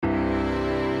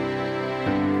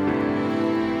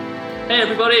Hey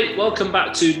everybody, welcome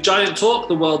back to Giant Talk,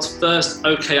 the world's first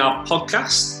OKR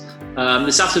podcast.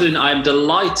 This afternoon I'm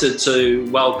delighted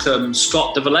to welcome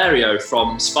Scott DeValerio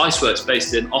from Spiceworks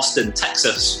based in Austin,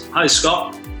 Texas. Hi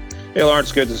Scott. Hey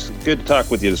Lawrence, good to talk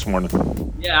with you this morning.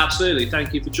 Yeah, absolutely.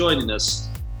 Thank you for joining us.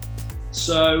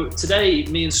 So today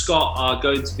me and Scott are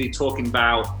going to be talking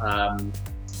about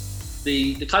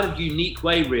the kind of unique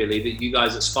way really that you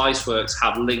guys at Spiceworks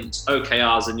have linked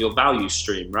OKRs in your value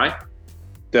stream, right?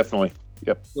 Definitely.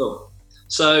 Yep. Cool.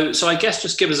 So I guess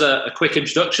just give us a quick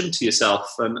introduction to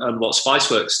yourself and what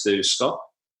Spiceworks do, Scott.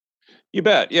 You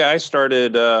bet. Yeah, I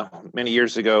started many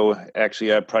years ago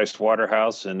actually at Price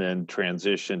Waterhouse and then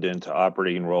transitioned into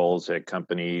operating roles at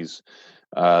companies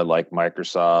like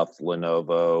Microsoft,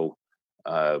 Lenovo,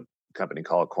 a company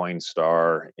called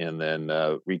Coinstar, and then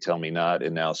Retail Me Not,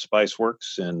 and now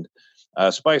Spiceworks. And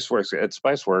at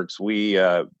Spiceworks, we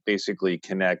basically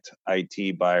connect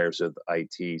IT buyers with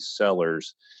IT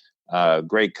sellers.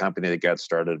 Great company that got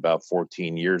started about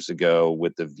 14 years ago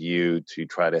with the view to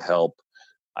try to help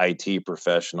IT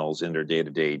professionals in their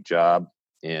day-to-day job,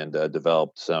 and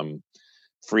developed some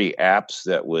free apps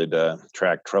that would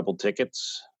track trouble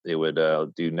tickets. They would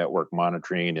do network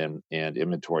monitoring and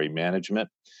inventory management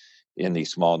in the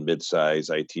small and mid-size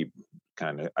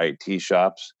IT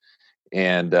shops.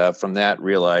 And from that,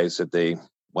 realized that they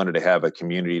wanted to have a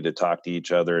community to talk to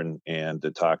each other and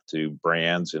to talk to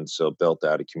brands. And so built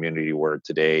out a community where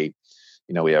today,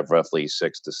 we have roughly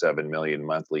 6 to 7 million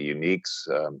monthly uniques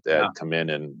that come in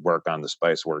and work on the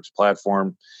Spiceworks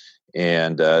platform,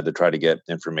 and to try to get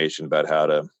information about how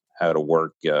to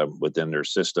work within their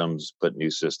systems, put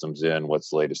new systems in,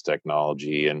 what's the latest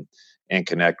technology, and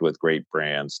connect with great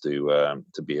brands to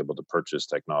be able to purchase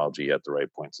technology at the right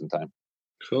points in time.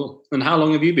 Cool. And how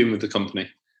long have you been with the company?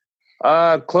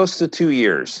 Close to 2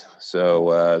 years.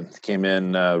 So came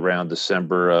in around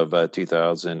December of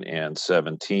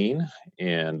 2017,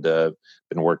 and been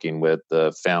working with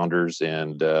the founders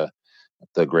and the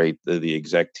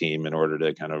exec team in order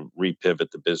to kind of repivot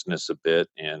the business a bit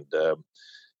and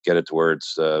get it to where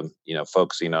it's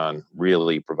focusing on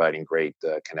really providing great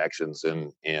connections,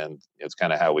 and it's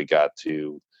kind of how we got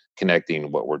to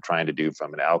connecting what we're trying to do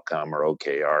from an outcome or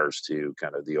OKRs to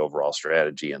kind of the overall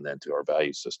strategy and then to our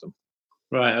value system.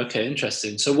 Right. Okay.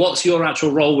 Interesting. So what's your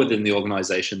actual role within the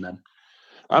organization then?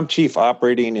 I'm Chief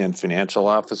Operating and Financial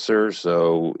Officer.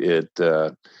 So it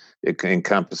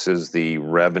encompasses the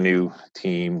revenue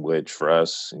team, which for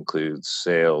us includes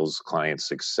sales, client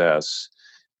success,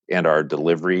 and our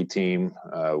delivery team,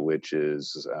 which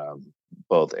is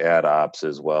both ad ops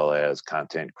as well as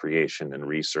content creation and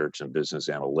research and business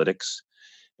analytics.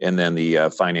 And then the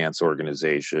finance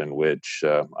organization, which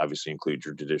obviously includes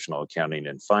your traditional accounting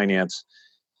and finance.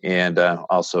 And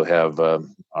also have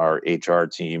our HR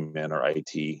team and our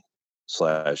IT/DevOps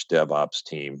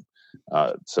team.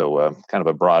 So kind of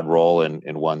a broad role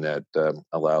and one that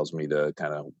allows me to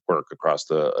kind of work across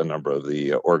a number of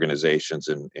the organizations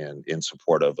and in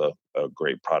support of a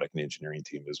great product and engineering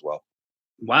team as well.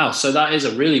 Wow. So that is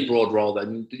a really broad role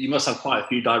then. You must have quite a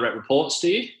few direct reports,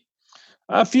 do you?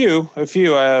 A few.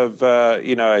 I have,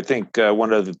 I think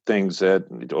one of the things that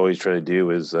I always try to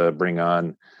do is bring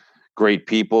on great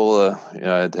people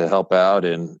to help out,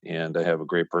 and I have a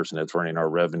great person that's running our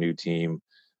revenue team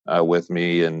with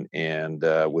me, and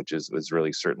which is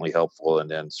really certainly helpful, and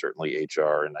then certainly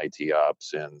HR and IT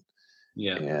ops and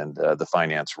the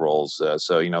finance roles.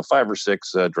 So 5 or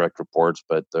 6 direct reports,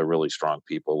 but really strong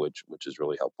people, which is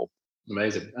really helpful.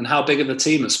 Amazing. And how big are the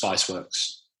team at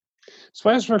Spiceworks?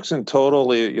 Spiceworks in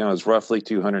total, is roughly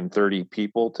 230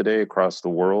 people today across the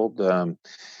world.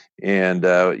 And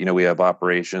we have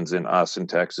operations in Austin,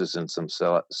 Texas, and some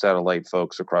satellite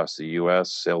folks across the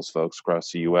U.S., sales folks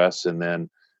across the U.S., and then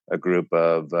a group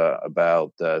of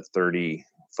about 30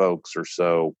 folks or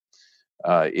so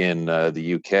in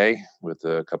the UK, with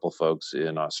a couple folks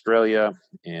in Australia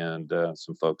and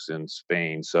some folks in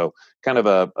Spain. So kind of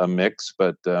a mix,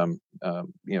 but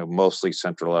mostly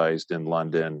centralized in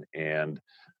London and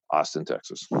Austin,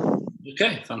 Texas.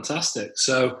 Okay, fantastic.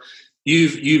 So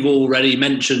you've already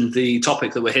mentioned the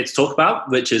topic that we're here to talk about,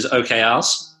 which is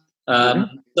OKRs.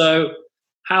 So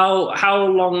how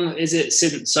long is it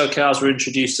since OKRs were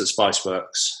introduced at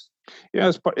Spiceworks? Yeah,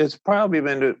 it's probably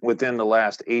been within the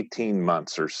last 18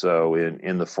 months or so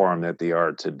in the form that they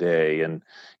are today. And,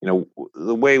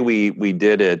 the way we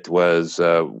did it was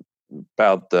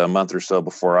about a month or so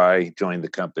before I joined the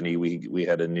company, we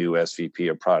had a new SVP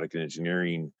of product and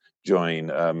engineering join,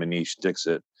 Manish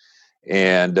Dixit.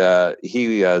 And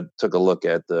he took a look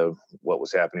at what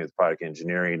was happening with product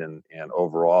engineering and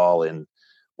overall, and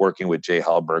working with Jay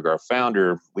Hallberg, our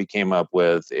founder, we came up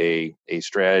with a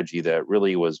strategy that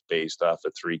really was based off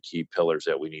of three key pillars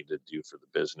that we needed to do for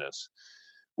the business,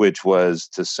 which was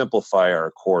to simplify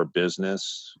our core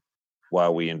business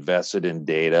while we invested in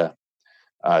data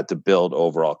to build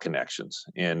overall connections.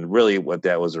 And really what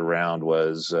that was around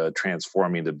was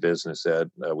transforming the business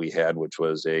that we had, which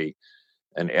was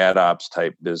an ad ops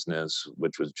type business,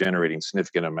 which was generating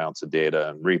significant amounts of data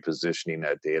and repositioning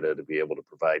that data to be able to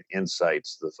provide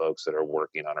insights to the folks that are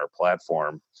working on our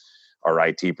platform, our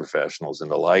IT professionals and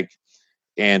the like,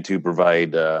 and to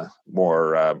provide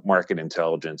more market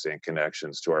intelligence and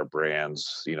connections to our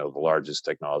brands, the largest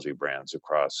technology brands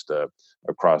across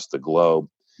the globe.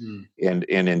 And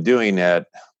in doing that,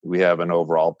 we have an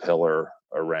overall pillar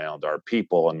around our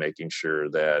people and making sure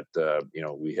that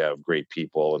we have great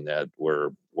people and that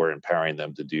we're empowering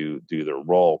them to do their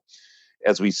role.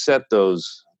 As we set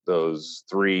those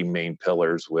three main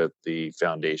pillars, with the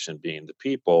foundation being the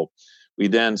people, we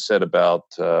then set about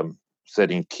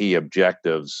setting key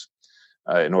objectives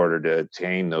in order to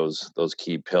attain those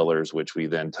key pillars, which we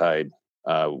then tied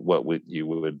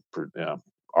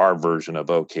our version of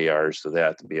OKRs to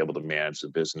that, to be able to manage the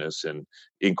business and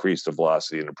increase the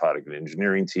velocity in the product and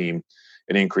engineering team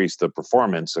and increase the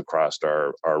performance across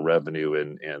our revenue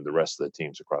and the rest of the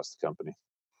teams across the company.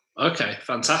 Okay,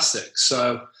 fantastic.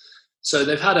 So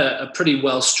they've had a pretty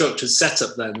well structured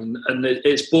setup then, and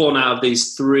it's born out of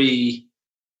these three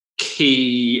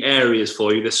key areas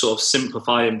for you, this sort of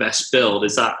simplify, invest, build.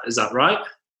 Is that right?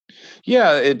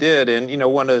 Yeah, it did. And,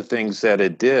 one of the things that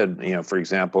it did, for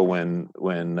example, when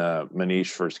Manish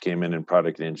first came in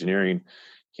product engineering,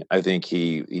 I think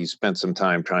he spent some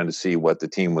time trying to see what the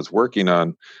team was working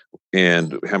on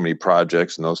and how many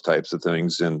projects and those types of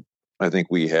things. And I think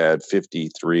we had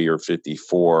 53 or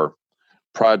 54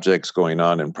 projects going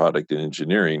on in product and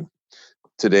engineering.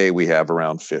 Today, we have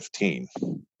around 15.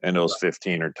 And those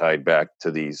 15 are tied back to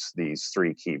these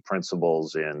three key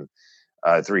principles and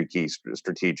three key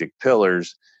strategic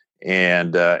pillars.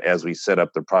 And as we set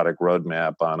up the product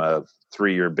roadmap on a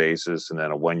 3-year basis and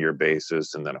then a 1-year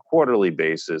basis and then a quarterly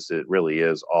basis, it really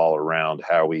is all around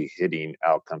how we hitting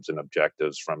outcomes and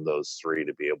objectives from those three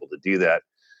to be able to do that,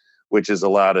 which has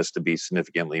allowed us to be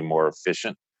significantly more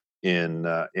efficient in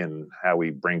how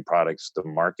we bring products to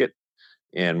market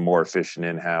and more efficient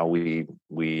in how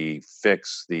we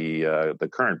fix the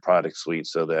current product suite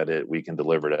so that we can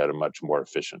deliver it at a much more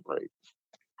efficient rate.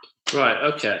 Right.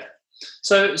 Okay.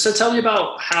 So tell me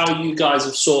about how you guys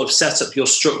have sort of set up your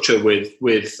structure with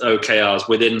OKRs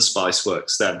within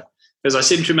Spiceworks then, because I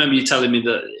seem to remember you telling me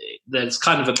that there's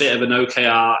kind of a bit of an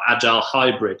OKR agile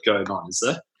hybrid going on. Is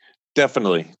there?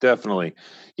 Definitely.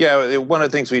 Yeah, one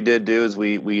of the things we did do is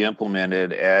we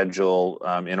implemented Agile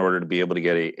in order to be able to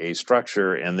get a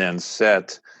structure and then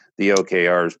set the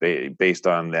OKRs based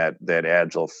on that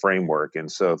Agile framework.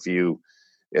 And so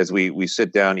as we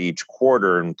sit down each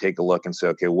quarter and take a look and say,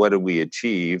 okay, what did we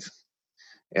achieve?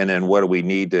 And then what do we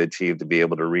need to achieve to be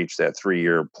able to reach that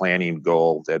 3-year planning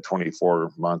goal, that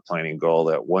 24-month planning goal,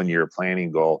 that 1-year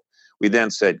planning goal? We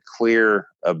then set clear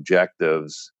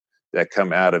objectives that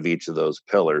come out of each of those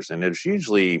pillars. And there's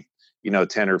usually,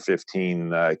 10 or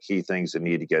 15 key things that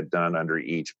need to get done under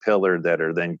each pillar that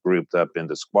are then grouped up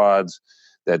into squads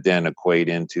that then equate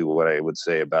into what I would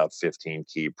say about 15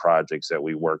 key projects that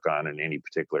we work on in any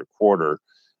particular quarter,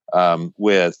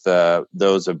 with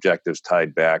those objectives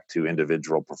tied back to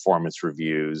individual performance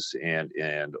reviews and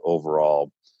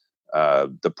overall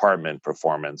department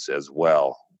performance as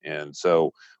well. And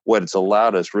so what it's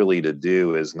allowed us really to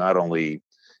do is not only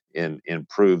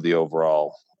improve the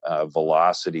overall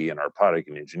velocity in our product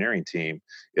and engineering team,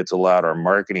 it's allowed our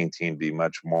marketing team to be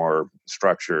much more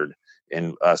structured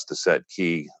and us to set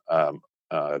key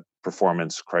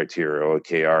performance criteria,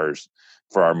 OKRs,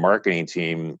 for our marketing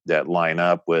team that line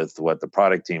up with what the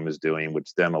product team is doing,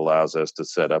 which then allows us to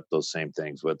set up those same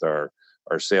things with our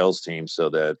sales team so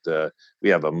that we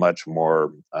have a much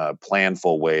more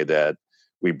planful way that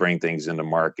we bring things into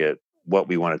market, what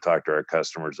we want to talk to our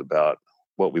customers about,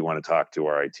 what we want to talk to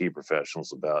our IT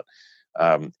professionals about,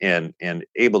 and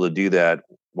able to do that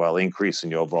while increasing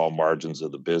the overall margins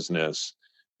of the business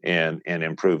and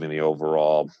improving the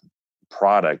overall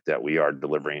product that we are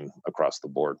delivering across the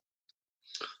board.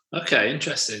 Okay,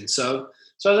 interesting. So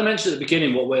as I mentioned at the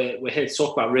beginning, what we're here to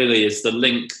talk about really is the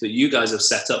link that you guys have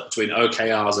set up between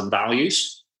OKRs and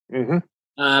values.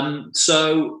 Mm-hmm.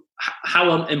 So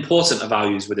how important are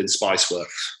values within Spiceworks?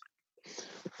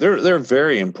 They're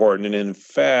very important, and in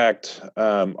fact,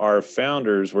 our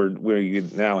founders we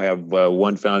now have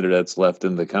one founder that's left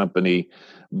in the company,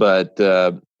 but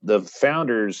the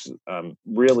founders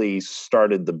really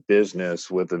started the business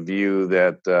with a view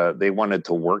that they wanted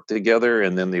to work together,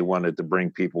 and then they wanted to bring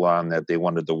people on that they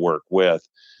wanted to work with.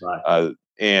 Right.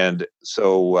 And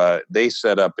so they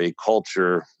set up a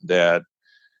culture that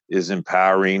is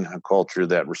empowering, a culture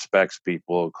that respects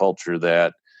people, a culture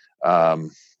that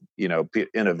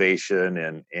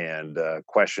innovation and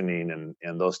questioning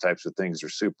and those types of things are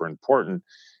super important.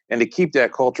 And to keep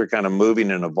that culture kind of moving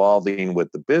and evolving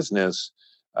with the business,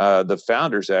 the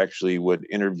founders actually would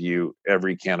interview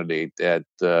every candidate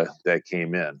that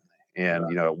came in.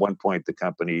 And at one point the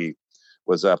company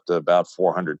was up to about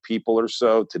 400 people or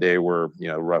so. Today we're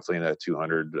roughly in that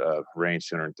 200 range,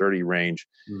 230 range.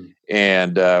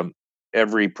 And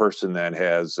every person that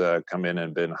has come in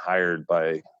and been hired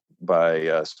by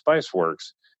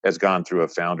Spiceworks has gone through a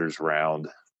founders round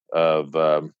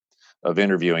of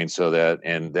interviewing, so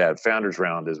that founders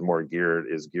round is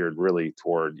geared really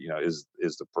toward is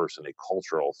the person a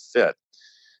cultural fit.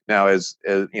 Now, as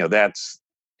that's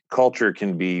culture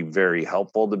can be very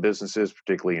helpful to businesses,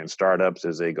 particularly in startups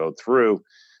as they go through.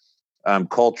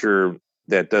 Culture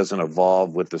that doesn't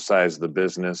evolve with the size of the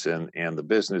business and the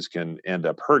business can end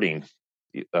up hurting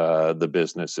the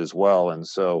business as well. And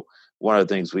so one of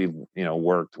the things we've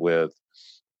worked with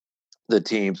the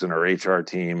teams and our HR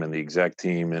team and the exec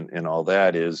team and all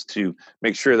that is to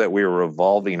make sure that we are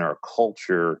evolving our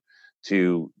culture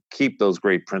to keep those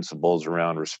great principles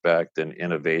around respect and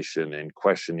innovation and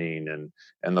questioning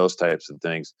and those types of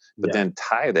things, but then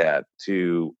tie that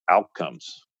to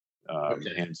outcomes.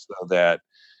 And so that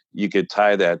you could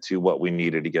tie that to what we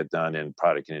needed to get done in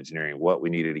product and engineering, what we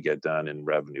needed to get done in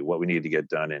revenue, what we needed to get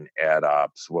done in ad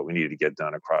ops, what we needed to get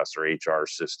done across our HR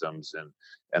systems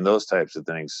and those types of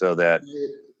things, so that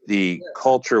the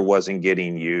culture wasn't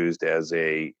getting used as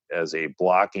a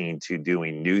blocking to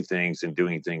doing new things and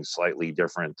doing things slightly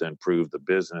different to improve the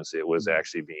business. It was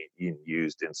actually being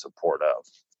used in support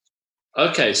of.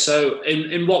 Okay, so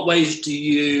in what ways do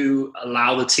you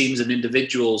allow the teams and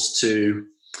individuals to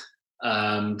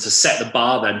set the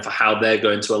bar then for how they're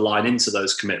going to align into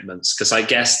those commitments? Because I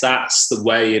guess that's the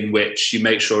way in which you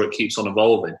make sure it keeps on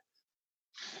evolving.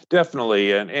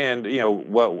 Definitely, and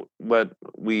what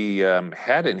we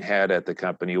hadn't had at the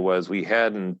company was we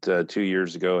hadn't 2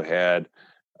 years ago had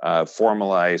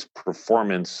formalized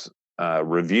performance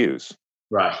reviews,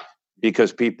 right?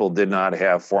 Because people did not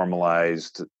have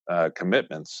formalized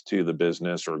commitments to the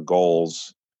business or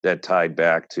goals that tied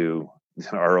back to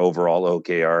our overall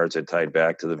OKRs, that tied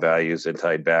back to the values, that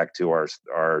tied back to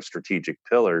our strategic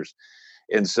pillars.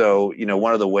 And so,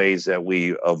 one of the ways that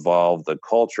we evolved the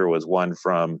culture was one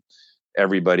from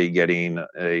everybody getting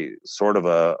a sort of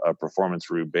a performance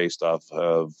review based off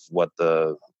of what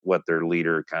their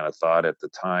leader kind of thought at the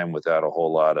time, without a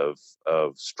whole lot of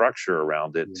structure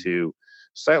around it, to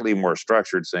slightly more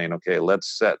structured, saying, okay,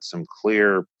 let's set some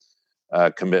clear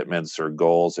commitments or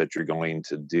goals that you're going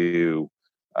to do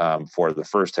for the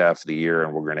first half of the year,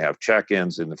 and we're going to have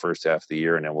check-ins in the first half of the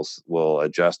year, and then we'll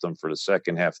adjust them for the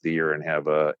second half of the year and have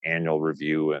a annual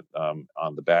review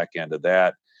on the back end of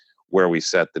that, where we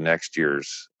set the next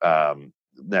year's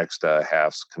next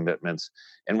half's commitments.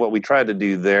 And what we tried to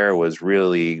do there was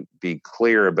really be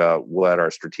clear about what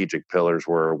our strategic pillars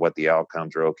were, what the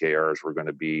outcomes or OKRs were going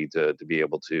to be to be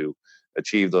able to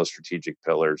achieve those strategic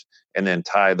pillars, and then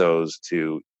tie those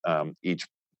to each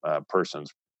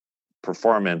person's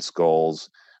performance goals,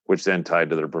 which then tied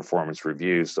to their performance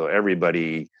reviews. So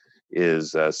everybody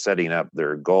is setting up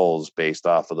their goals based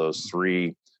off of those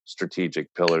three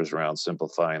strategic pillars around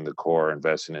simplifying the core,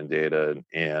 investing in data,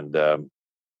 and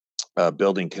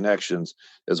building connections,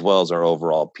 as well as our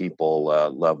overall people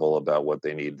level about what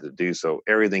they need to do. So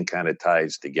everything kind of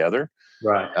ties together,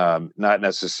 right? Not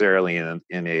necessarily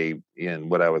in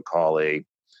what I would call a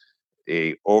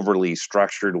overly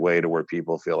structured way to where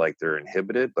people feel like they're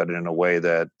inhibited, but in a way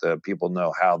that people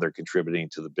know how they're contributing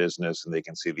to the business and they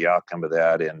can see the outcome of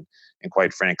that. And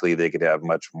quite frankly, they could have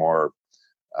much more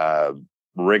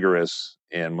rigorous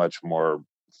and much more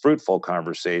fruitful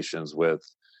conversations with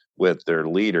their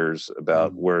leaders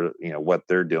about where, what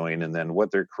they're doing and then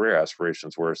what their career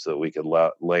aspirations were, so that we could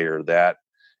layer that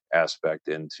aspect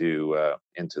into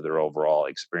their overall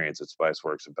experience at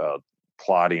Spiceworks, about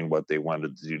plotting what they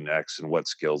wanted to do next and what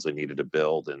skills they needed to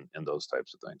build and those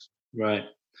types of things. Right.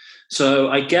 So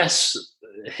I guess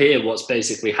here what's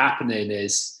basically happening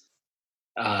is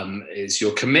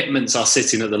your commitments are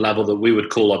sitting at the level that we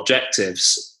would call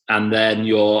objectives, and then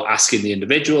you're asking the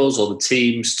individuals or the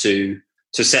teams to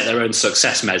set their own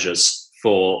success measures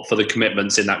for the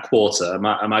commitments in that quarter.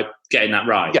 Am I getting that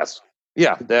right? Yes.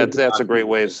 Yeah, that's a great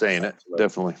way of saying it.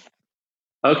 Definitely.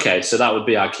 Okay, so that would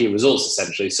be our key results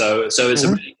essentially. So it's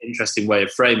a really interesting way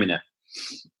of framing it.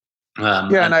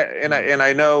 Yeah, and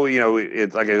I know,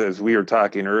 it's like, as we were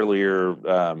talking earlier,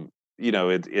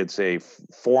 it's a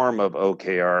form of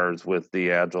OKRs with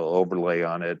the agile overlay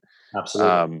on it.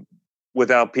 Absolutely.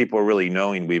 Without people really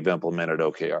knowing we've implemented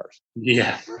OKRs.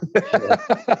 Yeah.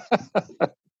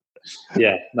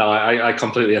 Yeah. No, I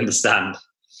completely understand.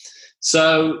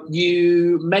 So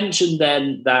you mentioned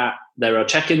then that there are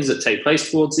check-ins that take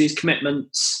place towards these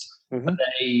commitments. Are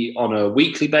they on a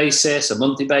weekly basis, a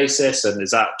monthly basis, and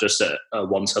is that just a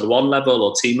one-to-one level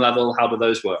or team level? How do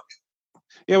those work?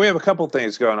 Yeah, we have a couple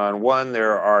things going on. One,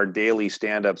 there are daily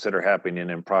stand-ups that are happening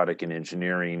in product and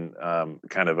engineering,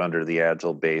 kind of under the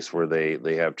Agile base, where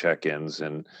they have check-ins.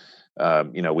 And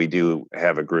we do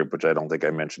have a group, which I don't think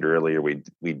I mentioned earlier.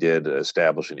 We did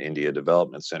establish an India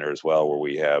Development Center as well, where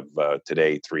we have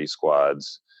today 3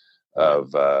 squads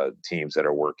of teams that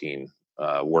are working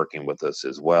with us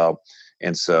as well.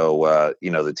 And so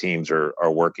the teams are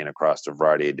working across a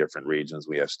variety of different regions.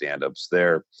 We have stand-ups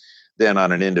there. Then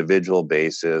on an individual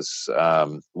basis,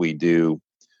 we do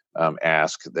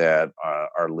ask that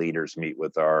our leaders meet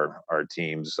with our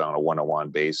teams on a one-on-one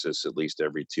basis at least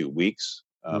every 2 weeks.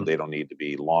 They don't need to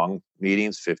be long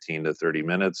meetings, 15 to 30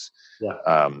 minutes,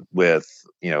 with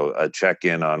a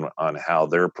check-in on how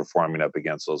they're performing up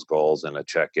against those goals, and a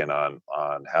check-in on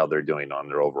how they're doing on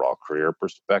their overall career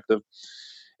perspective.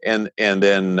 And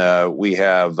then we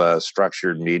have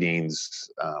structured meetings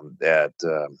that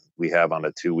we have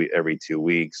on every 2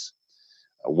 weeks.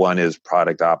 One is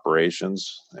product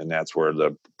operations, and that's where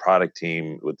the product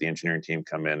team with the engineering team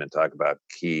come in and talk about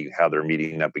how they're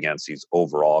meeting up against these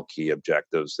overall key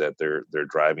objectives that they're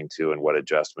driving to, and what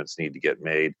adjustments need to get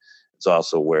made. It's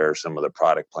also where some of the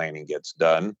product planning gets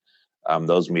done.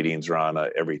 Those meetings are on a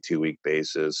every 2-week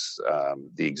basis.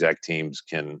 The exec teams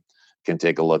can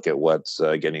take a look at what's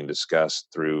getting discussed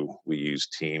through. We use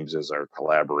Teams as our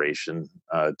collaboration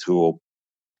tool,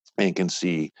 and can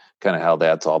see kind of how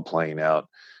that's all playing out.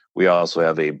 We also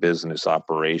have a business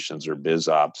operations, or biz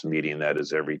ops, meeting that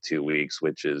is every 2 weeks,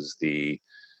 which is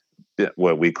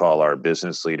what we call our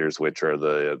business leaders, which are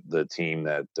the team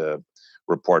that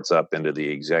reports up into the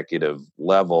executive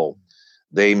level.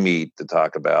 They meet to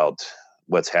talk about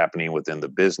what's happening within the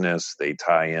business. They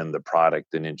tie in the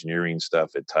product and engineering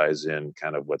stuff. It ties in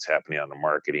kind of what's happening on the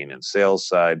marketing and sales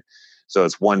side. So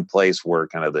it's one place where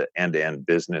kind of the end-to-end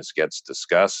business gets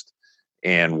discussed,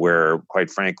 and where,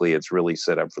 quite frankly, it's really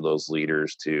set up for those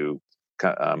leaders to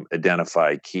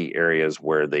identify key areas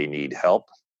where they need help,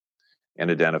 and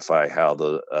identify how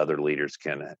the other leaders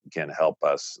can help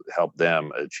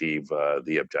them achieve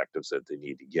the objectives that they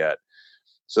need to get.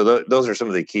 So those are some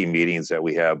of the key meetings that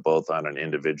we have, both on an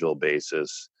individual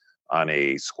basis, on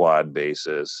a squad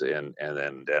basis, and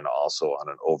then also on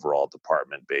an overall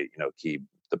department key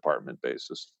department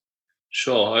basis.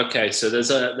 Sure. Okay. So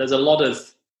there's a lot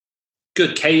of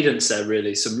good cadence there,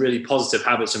 really. Some really positive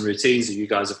habits and routines that you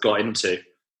guys have got into.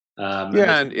 And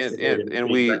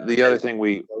the other thing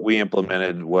we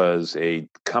implemented was a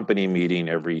company meeting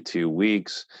every 2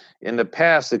 weeks. In the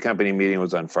past, the company meeting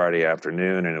was on Friday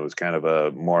afternoon, and it was kind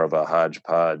of more of a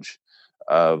hodgepodge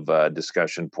of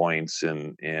discussion points,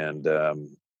 and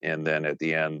then at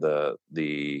the end,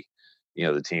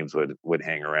 the teams would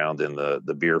hang around, and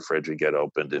the beer fridge would get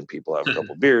opened, and people have a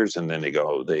couple beers, and then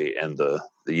they end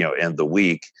the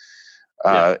week.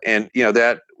 And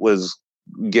that was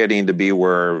getting to be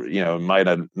where it might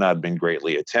have not been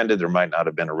greatly attended. There might not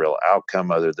have been a real outcome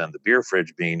other than the beer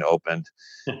fridge being opened.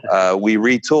 We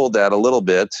retooled that a little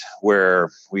bit, where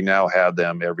we now have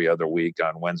them every other week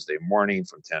on Wednesday morning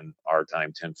from 10 our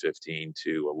time, 10:15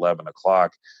 to 11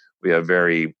 o'clock. We have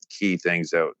very key things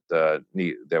that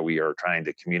we are trying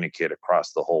to communicate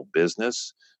across the whole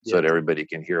business, so that everybody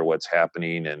can hear what's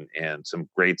happening, and some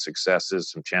great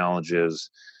successes, some challenges,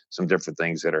 some different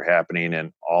things that are happening.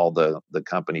 And all the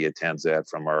company attends that,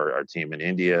 from our team in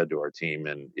India to our team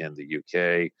in the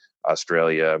UK,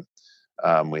 Australia.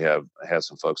 We have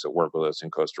some folks that work with us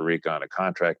in Costa Rica on a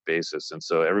contract basis. And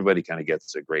so everybody kind of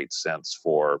gets a great sense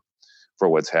for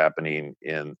what's happening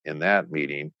in that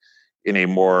meeting, in a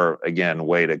more, again,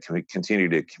 way to continue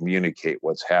to communicate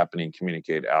what's happening,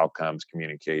 communicate outcomes,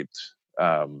 communicate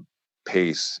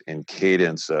pace and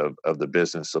cadence of the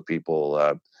business, so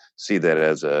people see that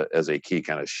as a key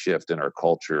kind of shift in our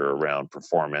culture around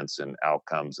performance and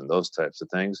outcomes and those types of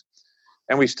things.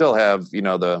 And we still have,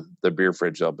 the beer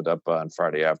fridge opened up on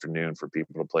Friday afternoon for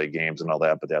people to play games and all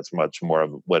that, but that's much more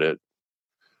of what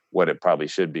it probably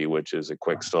should be, which is a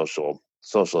quick social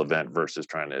event versus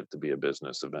trying it to be a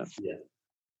business event.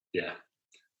 Yeah,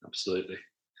 absolutely.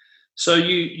 So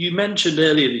you mentioned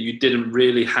earlier that you didn't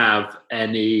really have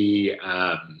any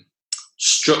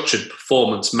structured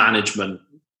performance management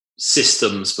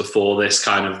systems before this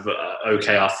kind of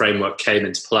OKR framework came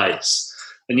into place.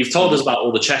 And you've told us about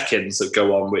all the check-ins that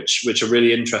go on, which are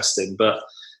really interesting. But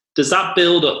does that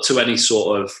build up to any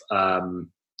sort of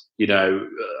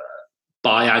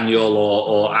biannual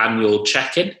or annual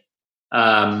check-in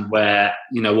where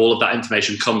all of that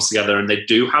information comes together and they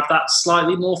do have that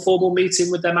slightly more formal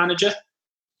meeting with their manager?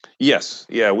 Yes,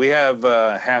 yeah, we have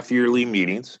half-yearly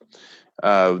meetings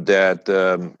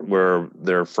that where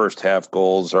their first half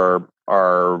goals are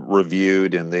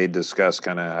reviewed, and they discuss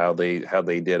kind of how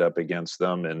they did up against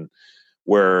them, and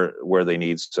where they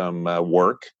need some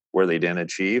work, where they didn't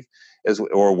achieve,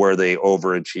 or where they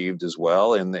overachieved as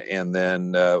well, and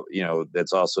then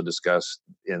that's also discussed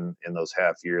in those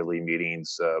half yearly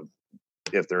meetings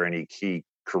if there are any key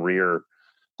career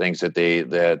things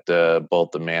that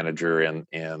both the manager and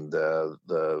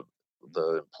the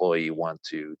employee want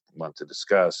to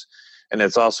discuss. And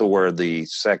it's also where the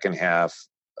second half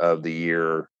of the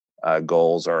year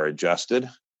goals are adjusted,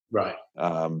 right?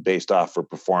 Based off of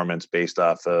performance, based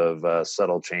off of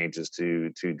subtle changes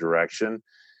to direction,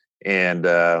 and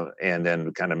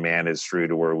then kind of manage through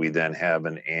to where we then have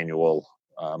an annual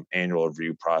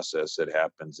review process that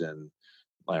happens in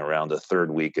around the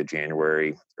third week of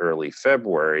January, early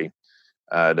February,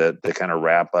 to kind of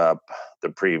wrap up the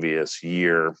previous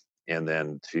year, and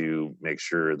then to make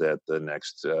sure that the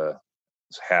next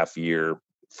half year,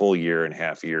 full year, and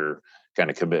half year kind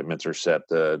of commitments are set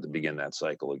to begin that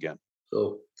cycle again.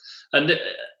 Cool. And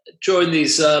during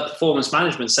these performance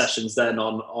management sessions, then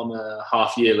on a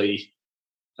half yearly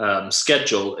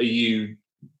schedule, are you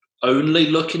only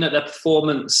looking at their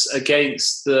performance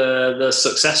against the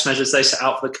success measures they set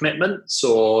out for the commitments,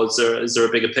 or is there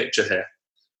a bigger picture here?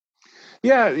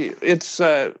 Yeah, it's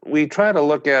we try to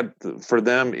look at for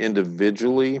them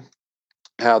individually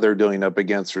how they're doing up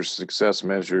against their success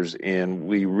measures, and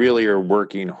we really are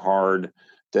working hard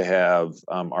to have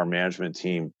our management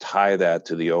team tie that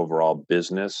to the overall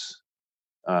business,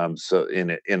 so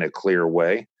in a clear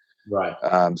way, right?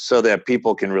 So that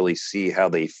people can really see how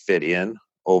they fit in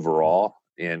overall,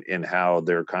 and how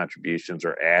their contributions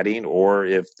are adding, or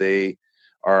if they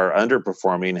are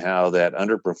underperforming, how that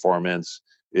underperformance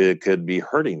it could be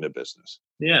hurting the business.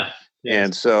 Yeah. Yes.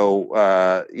 And so,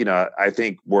 I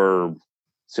think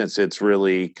since it's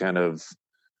really kind of,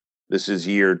 this is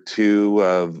year two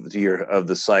of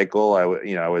the cycle,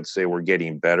 I would say we're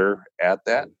getting better at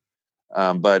that.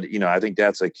 But I think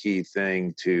that's a key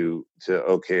thing to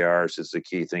OKRs. It's a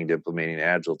key thing to implementing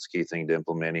Agile. It's a key thing to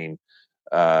implementing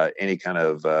any kind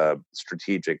of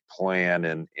strategic plan,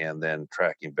 and then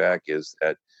tracking back, is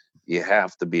that you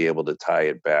have to be able to tie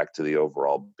it back to the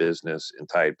overall business and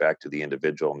tie it back to the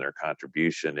individual and their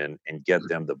contribution, and get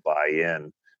them to buy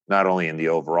in, not only in the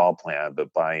overall plan,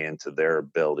 but buy into their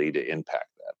ability to impact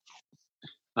that.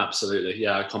 Absolutely.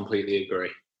 Yeah, I completely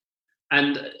agree.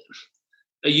 And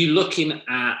are you looking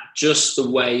at just the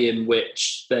way in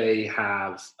which they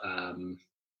have,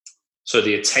 so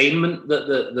the attainment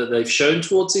that they've shown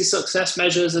towards these success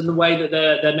measures, and the way that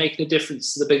they're making a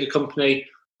difference to the bigger company?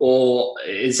 Or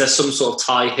is there some sort of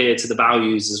tie here to the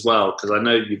values as well? Because I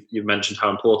know you've mentioned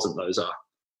how important those are.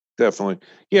 Definitely.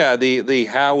 Yeah, the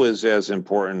how is as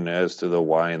important as to the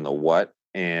why and the what.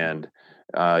 And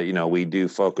we do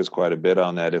focus quite a bit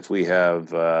on that. If we have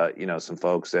some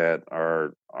folks that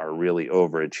are really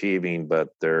overachieving, but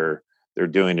they're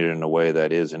doing it in a way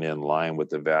that isn't in line with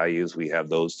the values, we have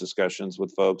those discussions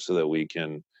with folks so that we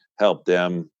can help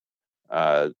them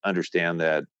understand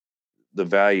that the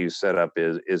value setup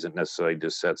isn't necessarily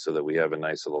just set so that we have a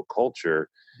nice little culture.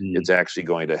 It's actually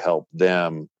going to help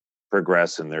them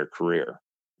progress in their career.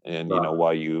 And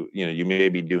while you may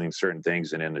be doing certain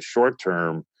things, and in the short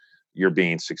term you're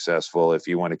being successful, if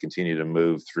you want to continue to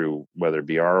move through, whether it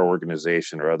be our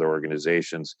organization or other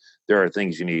organizations, there are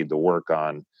things you need to work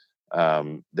on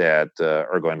that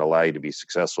are going to allow you to be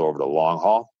successful over the long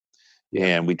haul.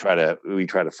 And we try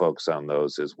to focus on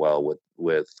those as well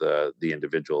with the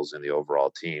individuals and the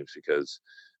overall teams, because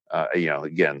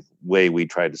again, way we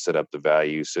try to set up the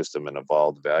value system and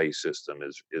evolve the value system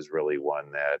is really one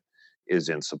that is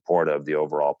in support of the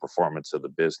overall performance of the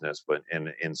business, but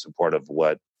in support of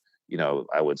what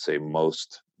I would say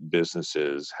most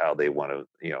businesses, how they want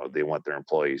to they want their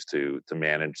employees to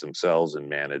manage themselves and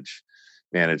manage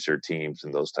their teams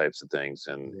and those types of things,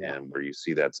 and where you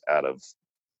see that's out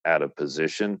of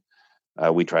position,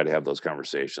 we try to have those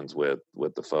conversations with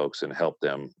the folks and help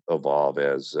them evolve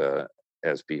as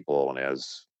people and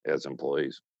as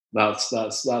employees. That's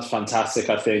fantastic.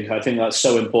 I think that's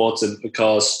so important,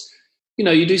 because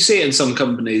you do see it in some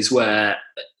companies where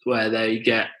they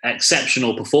get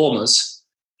exceptional performers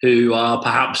who are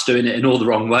perhaps doing it in all the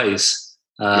wrong ways.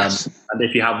 Yes. And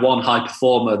if you have one high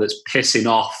performer that's pissing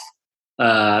off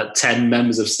 10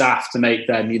 members of staff to make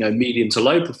them, medium to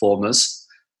low performers,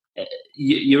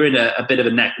 you're in a bit of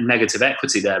a negative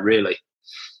equity there, really.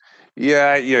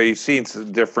 Yeah, you've seen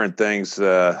some different things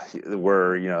where,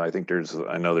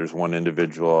 I know there's one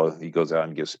individual, he goes out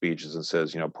and gives speeches and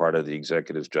says, part of the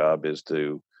executive's job is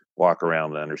to walk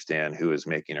around and understand who is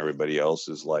making everybody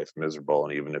else's life miserable.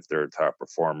 And even if they're a top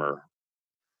performer,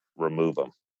 remove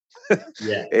them.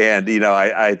 Yeah. And,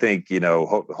 I think,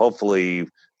 hopefully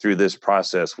through this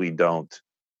process, we don't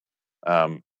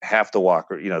have to walk,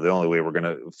 the only way we're going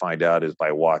to find out is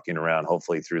by walking around.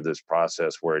 Hopefully through this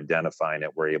process, we're identifying it,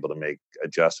 we're able to make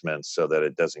adjustments so that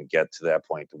it doesn't get to that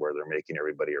point to where they're making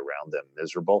everybody around them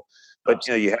miserable. But,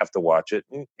 you have to watch it,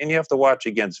 and you have to watch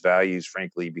against values,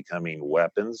 frankly, becoming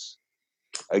weapons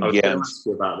I was going to against ask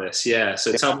you about this. Yeah.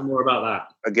 So tell me more about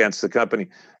that. against the company.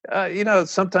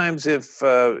 Sometimes if,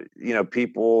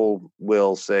 people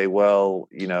will say, well,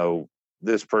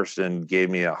 this person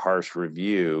gave me a harsh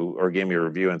review or gave me a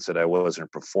review and said I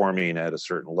wasn't performing at a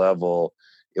certain level.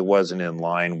 It wasn't in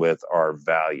line with our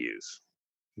values.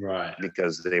 Right.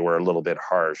 Because they were a little bit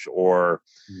harsh. Or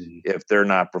if they're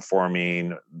not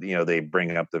performing, they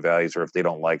bring up the values, or if they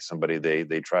don't like somebody,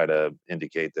 they try to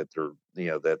indicate that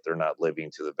they're not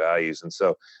living to the values. And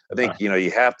so I think, you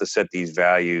have to set these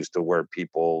values to where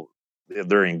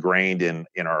they're ingrained in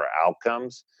our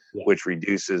outcomes, which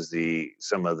reduces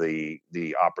some of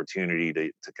the opportunity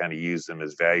to kind of use them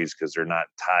as values because they're not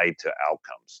tied to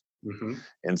outcomes. Mm-hmm.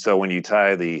 And so when you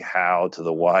tie the how to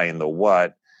the why and the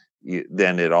what,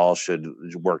 then it all should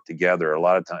work together. A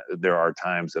lot of times, there are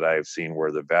times that I've seen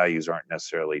where the values aren't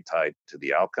necessarily tied to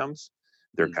the outcomes.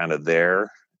 They're kind of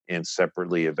there and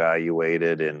separately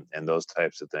evaluated and those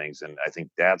types of things. And I think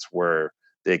that's where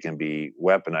they can be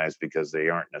weaponized because they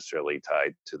aren't necessarily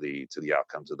tied to the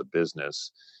outcomes of the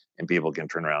business. And people can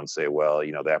turn around and say, well,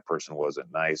 that person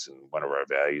wasn't nice, and one of our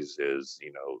values is,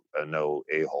 a no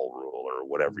a-hole rule or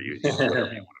whatever whatever you want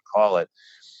to call it.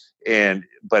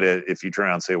 But if you turn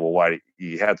around and say, well, why,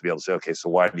 you have to be able to say, okay, so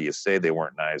why do you say they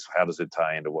weren't nice? How does it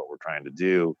tie into what we're trying to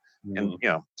do? And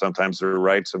sometimes they're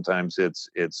right, sometimes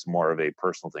it's more of a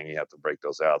personal thing. You have to break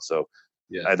those out. So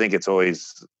I think it's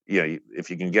always, if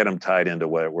you can get them tied into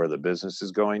where the business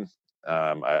is going,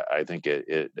 I think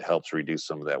it helps reduce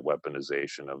some of that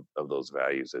weaponization of those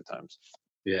values at times.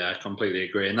 Yeah, I completely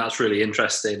agree, and that's really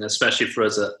interesting, especially for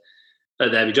us at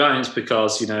There Be Giants,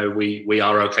 because we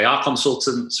are OKR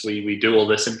consultants. We do all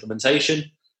this implementation,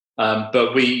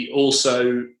 but we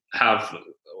also have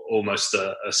almost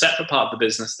a separate part of the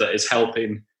business that is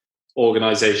helping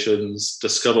organizations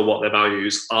discover what their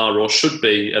values are or should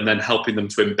be, and then helping them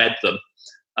to embed them.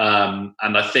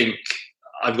 And I think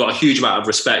I've got a huge amount of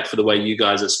respect for the way you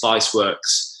guys at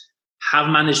Spiceworks have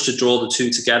managed to draw the two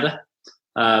together.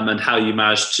 And how you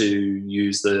manage to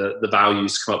use the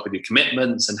values to come up with your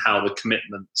commitments, and how the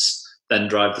commitments then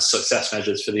drive the success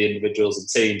measures for the individuals and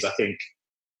teams. I think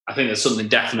there's something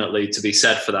definitely to be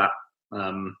said for that.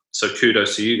 So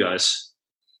kudos to you guys.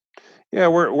 Yeah,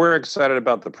 we're excited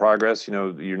about the progress.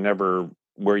 You're never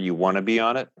where you want to be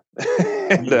on it.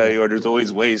 And there's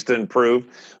always ways to improve.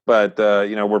 But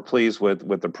we're pleased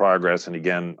with the progress. And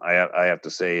again, I have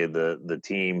to say the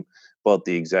team, both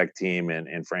the exec team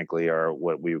and frankly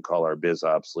what we would call our biz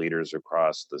ops leaders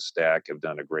across the stack, have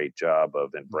done a great job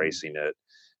of embracing it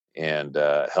and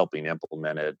helping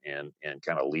implement it and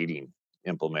kind of leading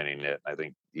implementing it. I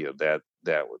think that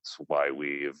was why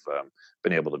we've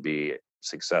been able to be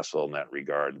successful in that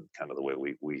regard, kind of the way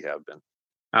we have been.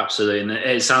 Absolutely, and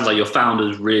it sounds like your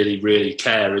founders really, really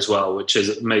care as well, which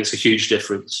makes a huge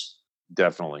difference.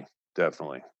 Definitely.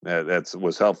 That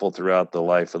was helpful throughout the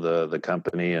life of the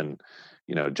company. And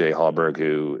Jay Hallberg,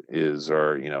 who is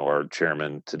our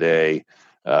chairman today,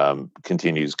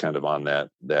 continues kind of on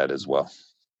that as well.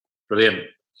 Brilliant.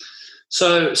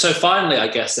 So finally, I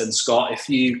guess then, Scott, if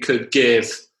you could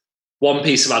give one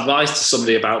piece of advice to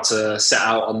somebody about to set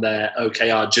out on their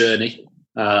OKR journey,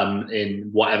 in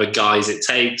whatever guise it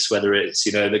takes, whether it's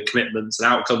the commitments and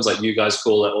outcomes like you guys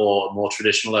call it, or a more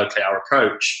traditional OKR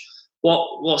approach,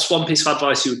 what's one piece of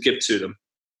advice you would give to them?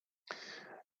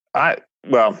 I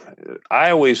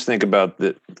always think about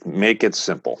make it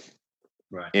simple.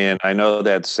 Right. And I know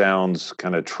that sounds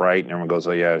kind of trite, and everyone goes,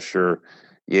 "Oh yeah, sure."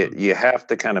 You have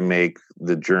to kind of make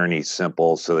the journey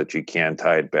simple so that you can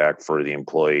tie it back for the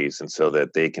employees, and so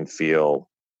that they can feel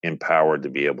empowered to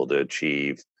be able to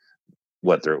achieve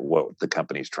what the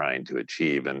company's trying to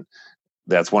achieve. And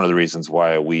that's one of the reasons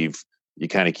why we've you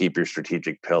kind of keep your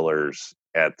strategic pillars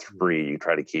at 3. You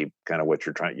try to keep kind of what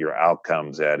you're trying, your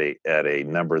outcomes at a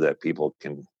number that people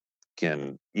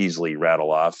can easily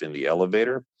rattle off in the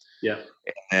elevator. Yeah.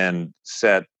 And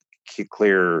set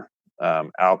clear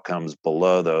outcomes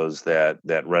below those that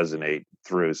resonate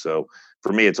through. So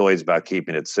for me, it's always about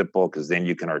keeping it simple, because then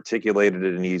you can articulate it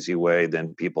in an easy way,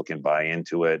 then people can buy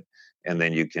into it, and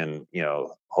then you can,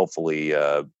 hopefully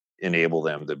enable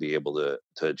them to be able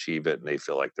to achieve it, and they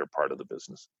feel like they're part of the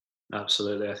business.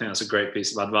 Absolutely. I think that's a great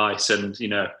piece of advice. And, you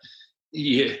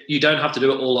don't have to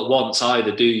do it all at once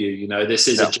either, do you? This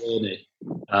is a journey.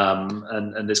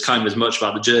 And it's kind of as much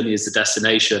about the journey as the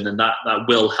destination. And that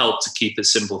will help to keep it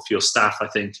simple for your staff, I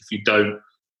think, if you don't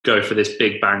go for this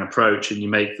big bang approach and you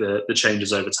make the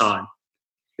changes over time.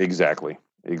 Exactly.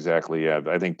 Yeah.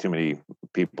 I think too many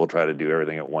people try to do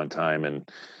everything at one time, and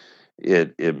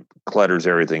it clutters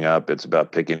everything up. It's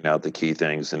about picking out the key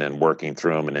things and then working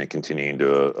through them and then continuing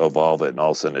to evolve it. And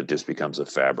all of a sudden it just becomes a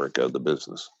fabric of the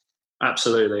business.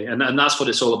 Absolutely. And that's what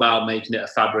it's all about, making it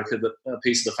a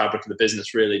piece of the fabric of the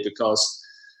business, really, because,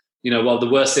 well, the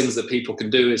worst things that people can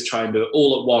do is try and do it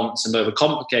all at once and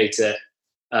overcomplicate it.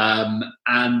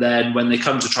 And then when they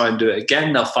come to try and do it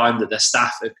again, they'll find that their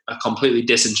staff are completely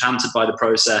disenchanted by the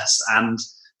process, and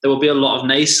there will be a lot of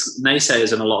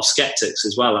naysayers and a lot of skeptics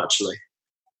as well, actually.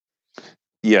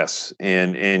 Yes.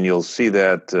 And you'll see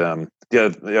that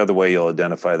the other way you'll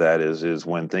identify that is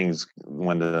when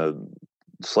the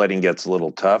sledding gets a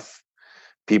little tough,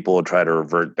 people will try to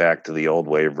revert back to the old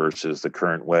way versus the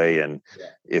current way. And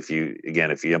if you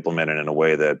implement it in a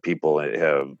way that people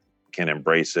can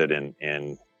embrace it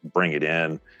and bring it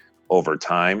in over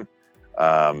time,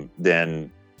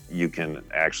 then you can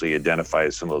actually identify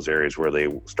some of those areas where they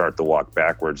start to walk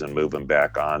backwards and move them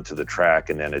back onto the track.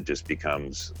 And then it just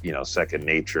becomes, second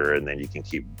nature. And then you can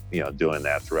keep, doing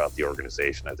that throughout the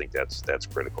organization. I think that's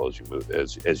critical as you move,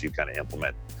 as you kind of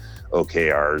implement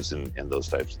OKRs and those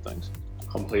types of things.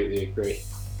 Completely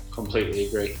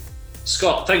agree.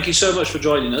 Scott, thank you so much for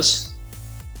joining us.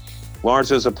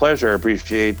 Lawrence, it's a pleasure. I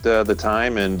appreciate the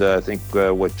time, and I think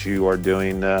what you are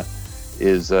doing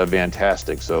is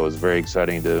fantastic. So it's very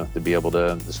exciting to be able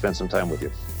to spend some time with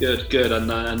you. Good.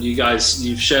 And you guys,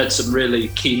 you've shared some really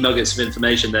key nuggets of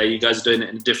information there. You guys are doing it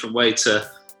in a different way to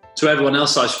everyone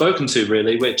else I've spoken to,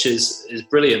 really, which is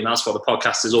brilliant. That's what the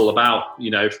podcast is all about,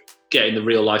 getting the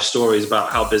real life stories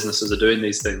about how businesses are doing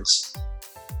these things.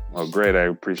 Oh, great. I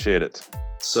appreciate it.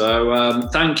 So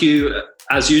thank you,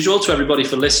 as usual, to everybody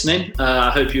for listening.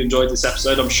 I hope you enjoyed this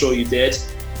episode. I'm sure you did.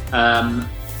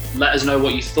 Let us know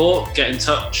what you thought. Get in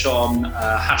touch on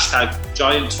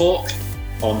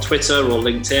 #GiantTalk on Twitter or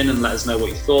LinkedIn and let us know what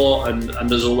you thought.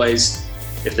 And as always,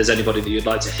 if there's anybody that you'd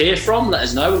like to hear from, let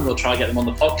us know and we'll try and get them on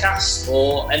the podcast,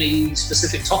 or any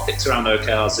specific topics around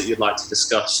OKRs that you'd like to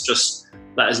discuss. Just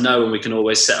let us know and we can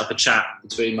always set up a chat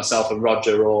between myself and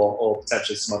Roger or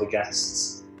potentially some other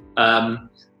guests.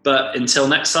 But until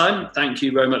next time, thank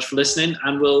you very much for listening,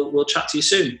 and we'll chat to you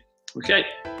soon. Okay,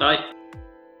 bye.